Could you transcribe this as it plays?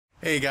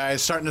Hey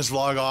guys, starting this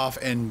vlog off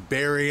in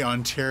Barrie,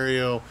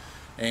 Ontario,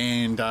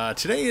 and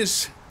today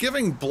is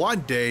Giving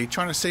Blood Day,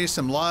 trying to save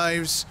some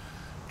lives,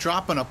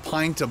 dropping a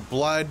pint of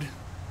blood,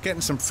 getting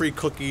some free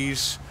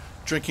cookies,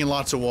 drinking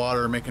lots of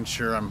water, making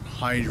sure I'm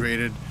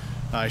hydrated.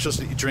 You're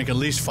supposed to drink at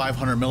least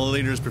 500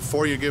 milliliters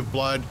before you give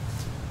blood.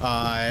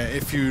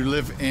 If you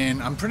live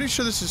in, I'm pretty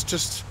sure this is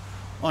just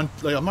on,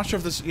 like, I'm not sure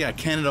if this, yeah,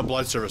 Canada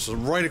Blood Services,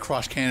 right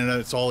across Canada.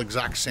 It's all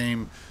exact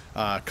same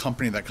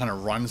company that kind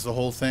of runs the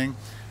whole thing.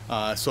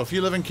 So if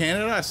you live in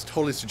Canada, I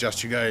totally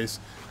suggest you guys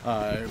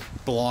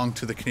belong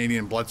to the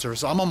Canadian Blood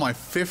Service. I'm on my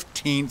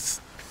 16th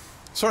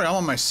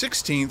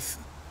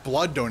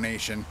blood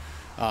donation.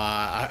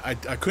 I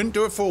couldn't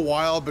do it for a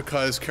while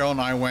because Carol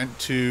and I went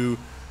to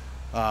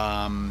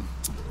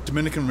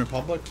Dominican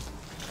Republic,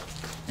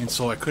 and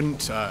so I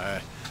couldn't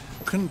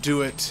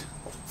do it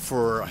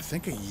for I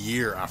think a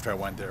year after I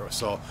went there.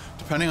 So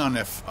depending on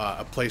if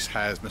a place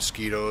has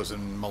mosquitoes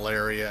and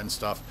malaria and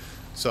stuff.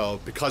 So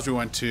because we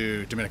went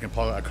to Dominican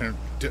Republic, I couldn't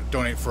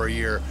donate for a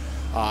year.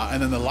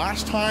 And then the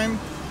last time,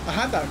 I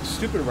had that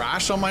stupid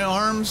rash on my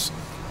arms,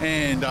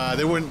 and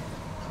they wouldn't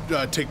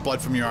take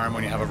blood from your arm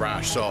when you have a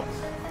rash. So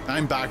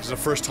I'm back. It's the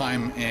first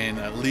time in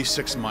at least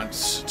 6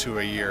 months to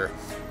a year.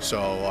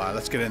 So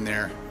let's get in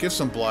there, give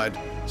some blood,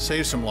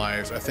 save some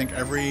lives. I think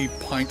every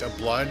pint of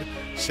blood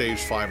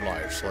saves 5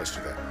 lives. So let's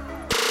do that.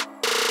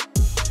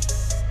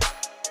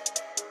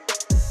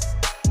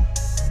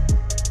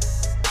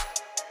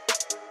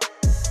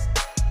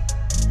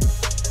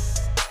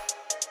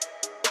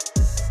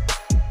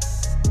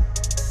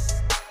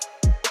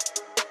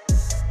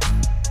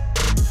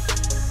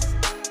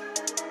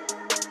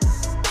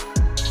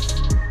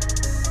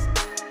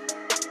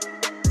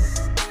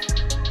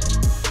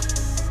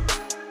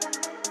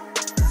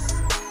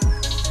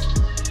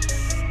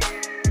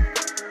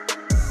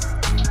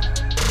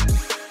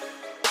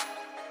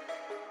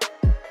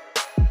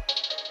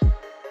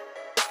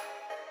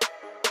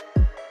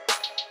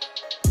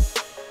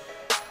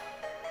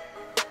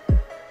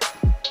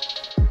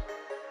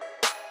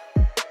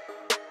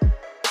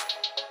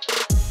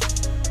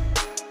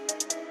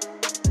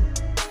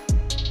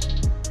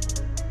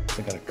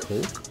 They got a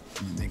Coke,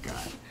 and they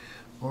got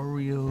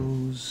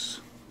Oreos,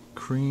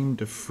 cream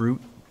de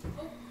fruit,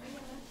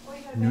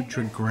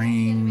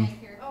 Nutri-Grain,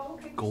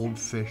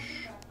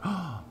 Goldfish,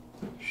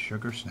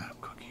 sugar snap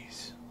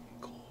cookies,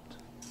 gold,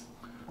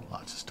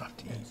 lots of stuff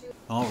to eat.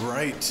 All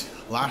right,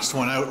 last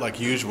one out like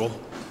usual.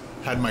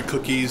 Had my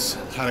cookies,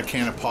 had a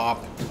can of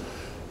pop,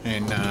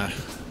 and now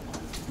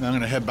I'm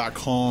gonna head back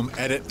home,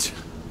 edit.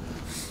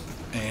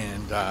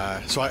 And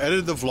so I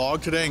edited the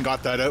vlog today and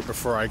got that out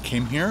before I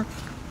came here.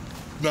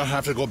 I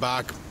have to go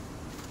back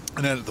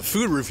and edit the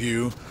food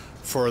review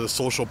for the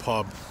social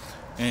pub,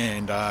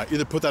 and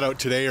either put that out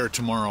today or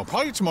tomorrow.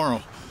 Probably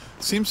tomorrow.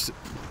 Seems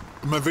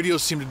my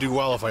videos seem to do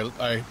well if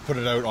I put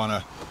it out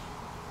on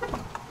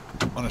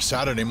a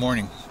Saturday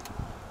morning.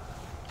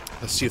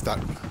 Let's see if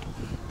that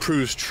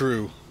proves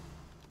true.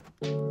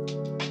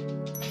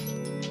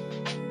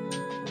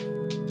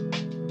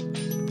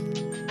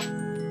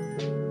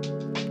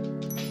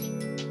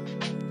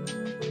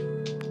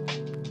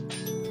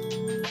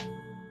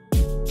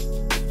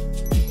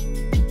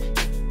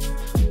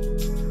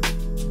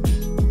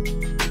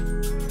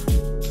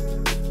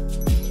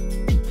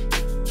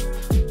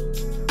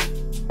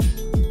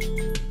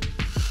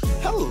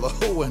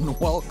 Hello and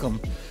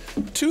welcome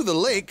to the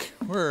lake.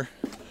 We're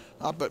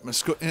up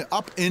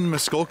in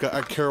Muskoka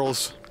at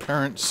Carol's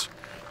parents'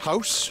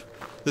 house.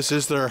 This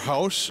is their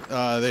house.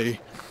 They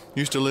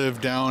used to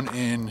live down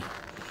in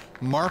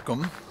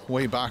Markham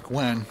way back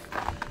when,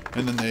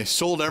 and then they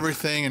sold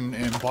everything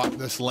and bought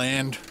this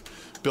land,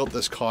 built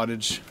this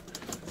cottage,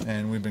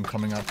 and we've been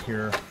coming up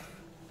here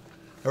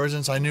ever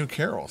since I knew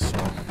Carol. So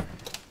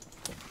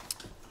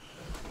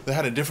they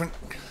had a different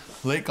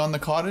lake on the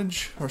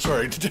cottage, or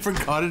sorry, a different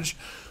cottage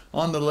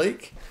on the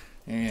lake,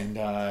 and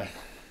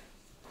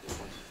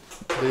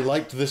they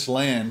liked this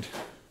land,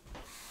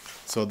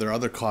 so their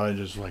other cottage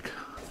is like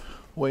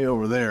way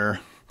over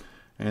there,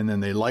 and then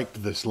they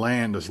liked this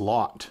land, this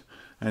lot,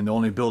 and the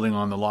only building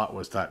on the lot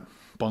was that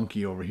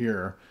bunkie over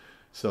here,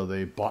 so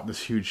they bought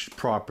this huge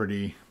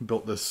property,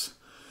 built this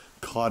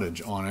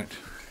cottage on it,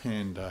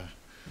 and I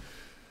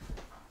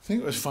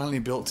think it was finally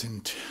built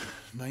in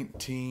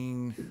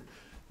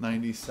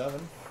 1997.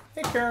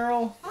 Hey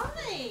Carol!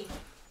 Hi!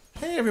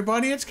 Hey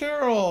everybody, it's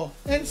Carol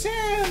and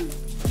Sam!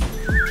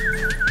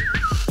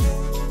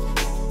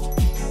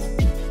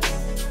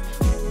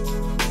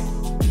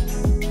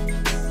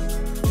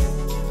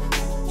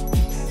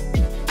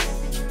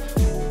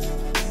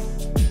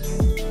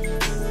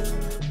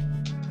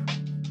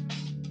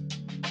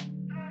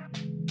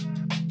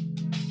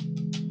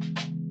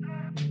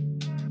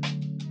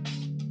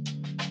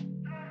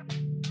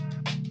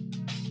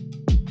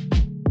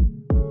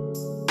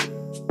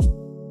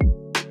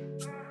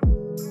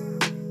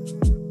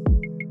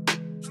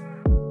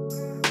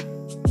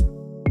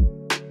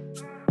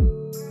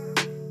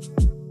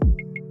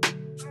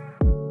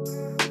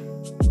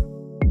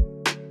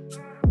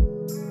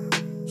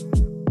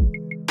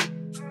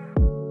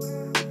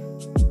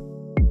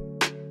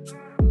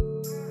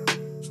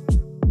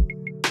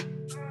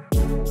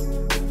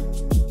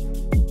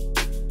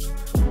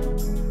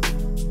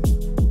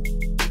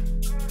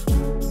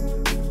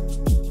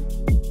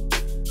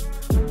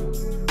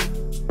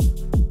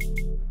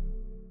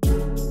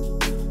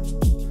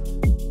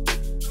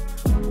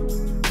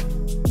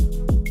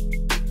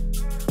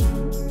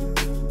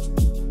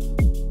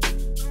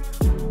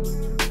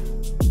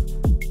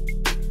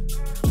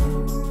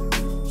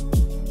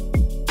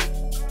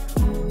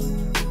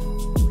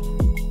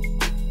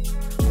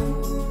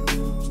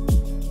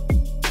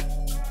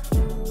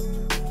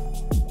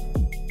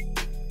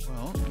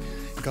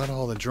 got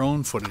all the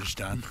drone footage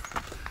done.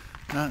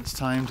 Now it's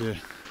time to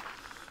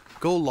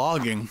go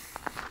logging.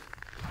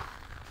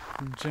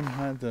 And Jim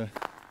had the,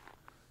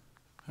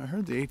 I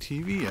heard the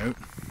ATV out.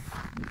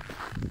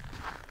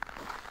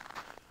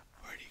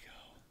 Where'd he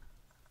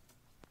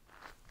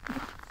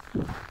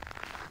go?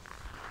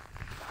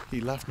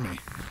 He left me.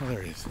 Oh,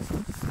 there he is.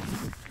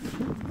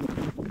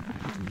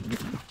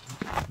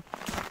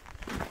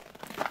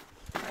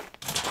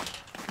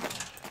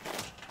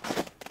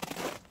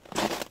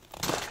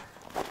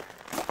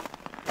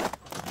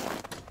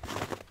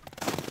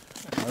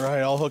 All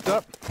right, all hooked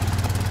up.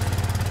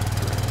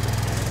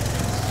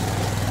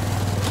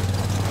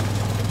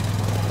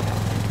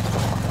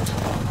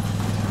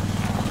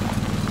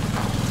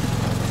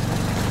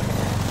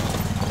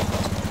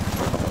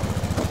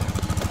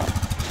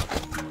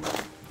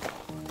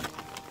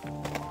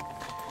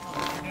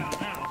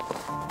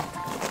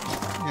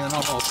 Yeah,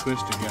 not all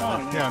twisted together.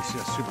 Oh, yeah, it's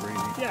just super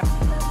easy. Yeah.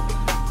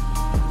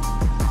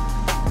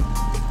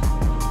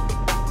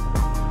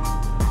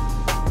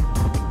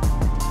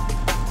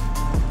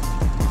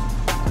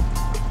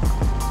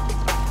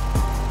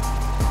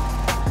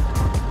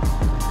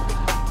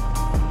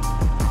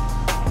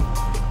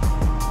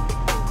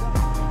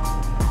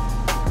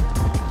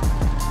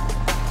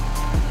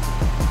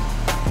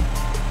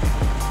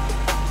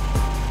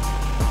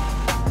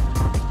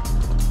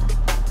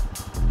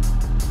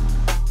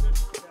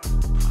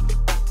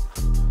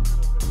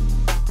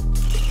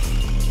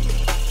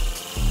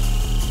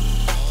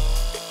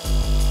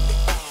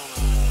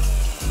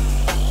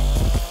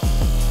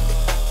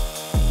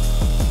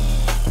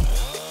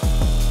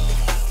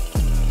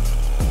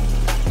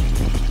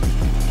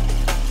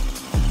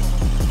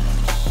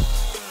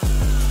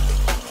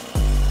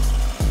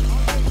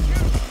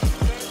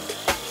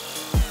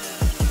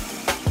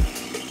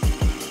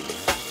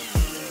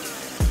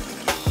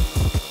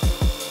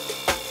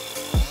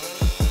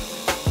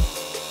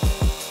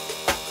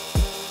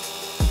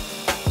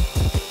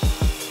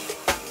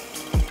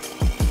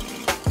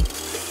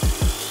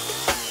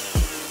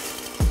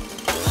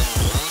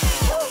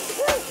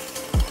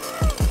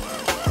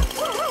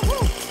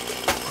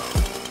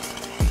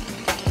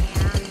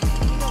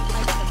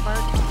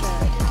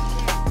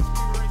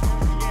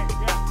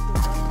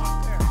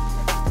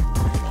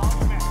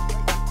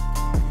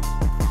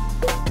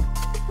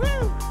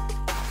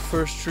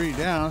 First tree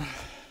down.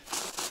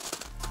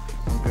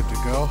 We're good to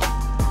go.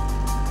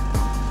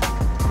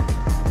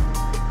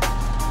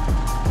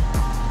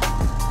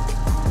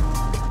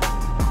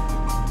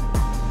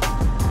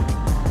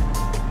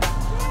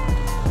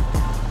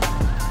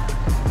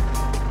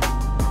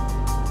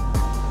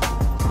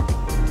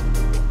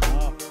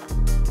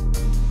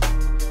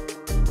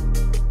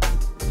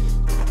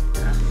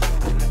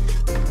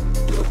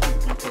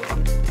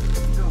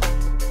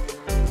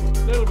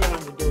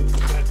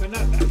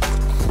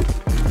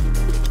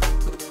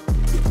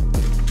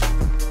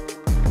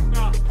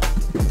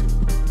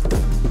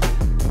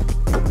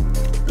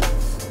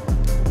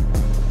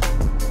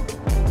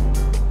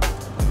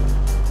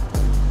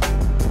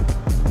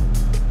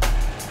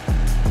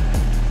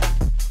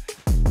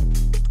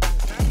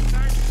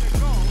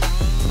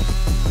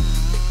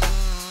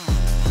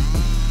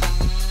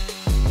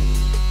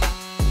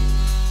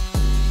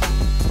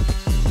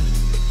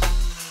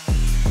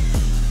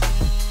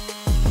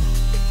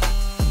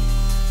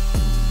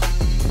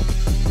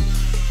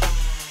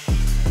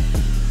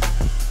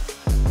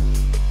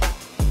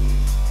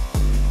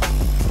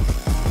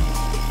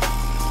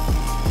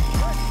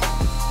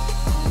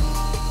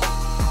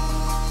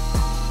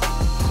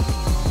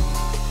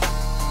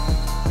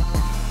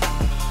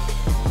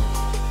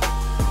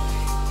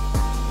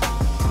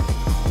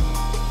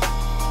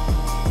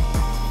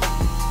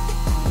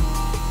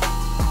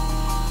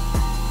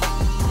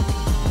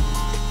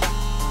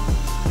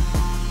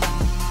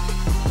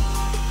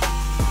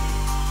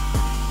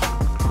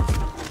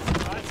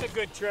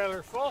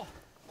 Trailer full.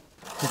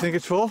 You think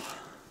it's full?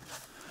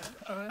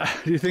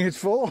 Do you think it's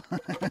full?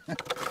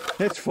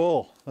 It's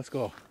full. Let's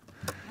go.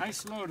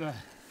 Nice load of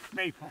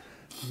maple.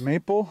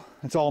 Maple?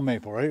 It's all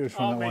maple, right? It was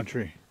from all that maple. one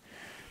tree.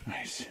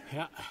 Nice.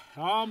 Yeah,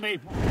 all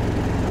maple.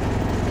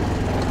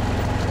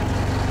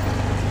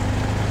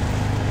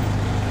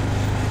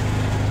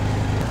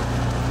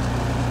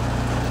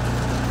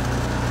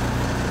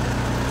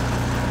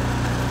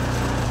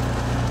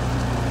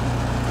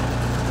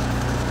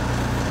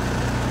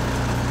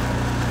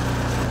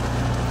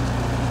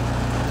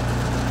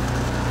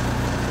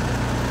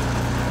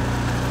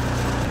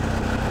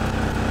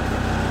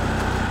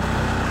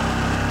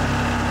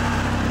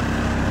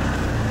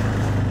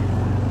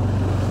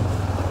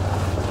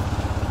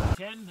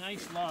 10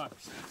 nice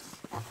logs.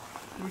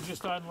 We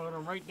just unload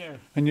them right there.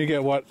 And you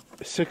get what,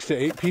 6 to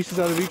 8 pieces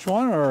out of each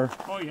one, or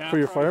oh, yeah, for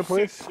your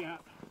fireplace? 6, yeah.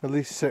 At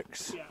least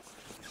 6. Yeah.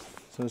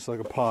 So it's like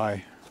a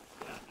pie.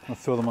 I'll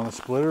throw them on the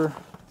splitter.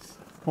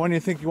 When do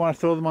you think you want to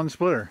throw them on the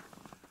splitter?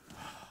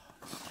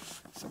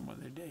 Some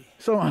other day.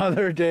 Some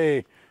other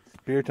day.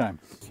 Beer time.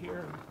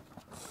 Here.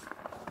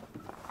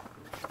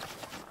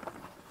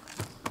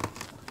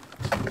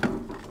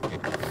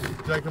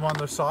 you like them on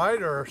the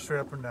side or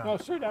straight up and down? No,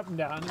 straight up and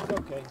down. It's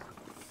okay.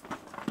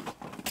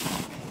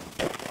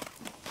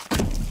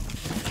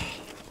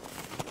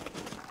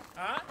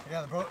 Huh?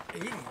 Yeah, about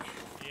 80.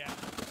 Yeah.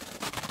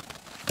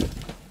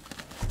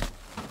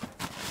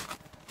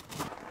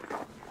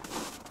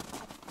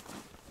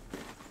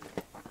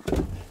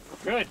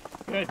 Good,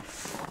 good.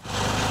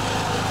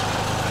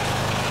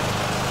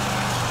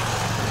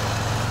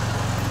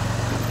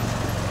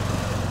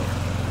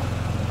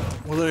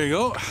 Well, there you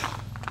go.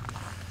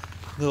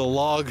 Little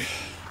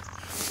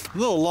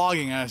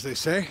logging, as they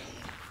say.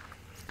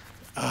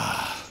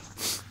 Got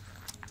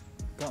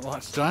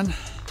lots done.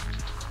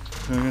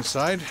 Going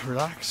inside,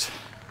 relax.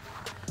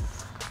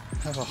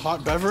 Have a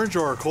hot beverage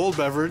or a cold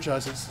beverage,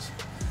 as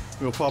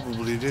we'll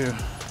probably do.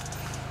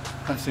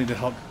 I just need to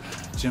help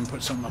Jim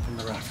put something up in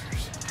the rafters.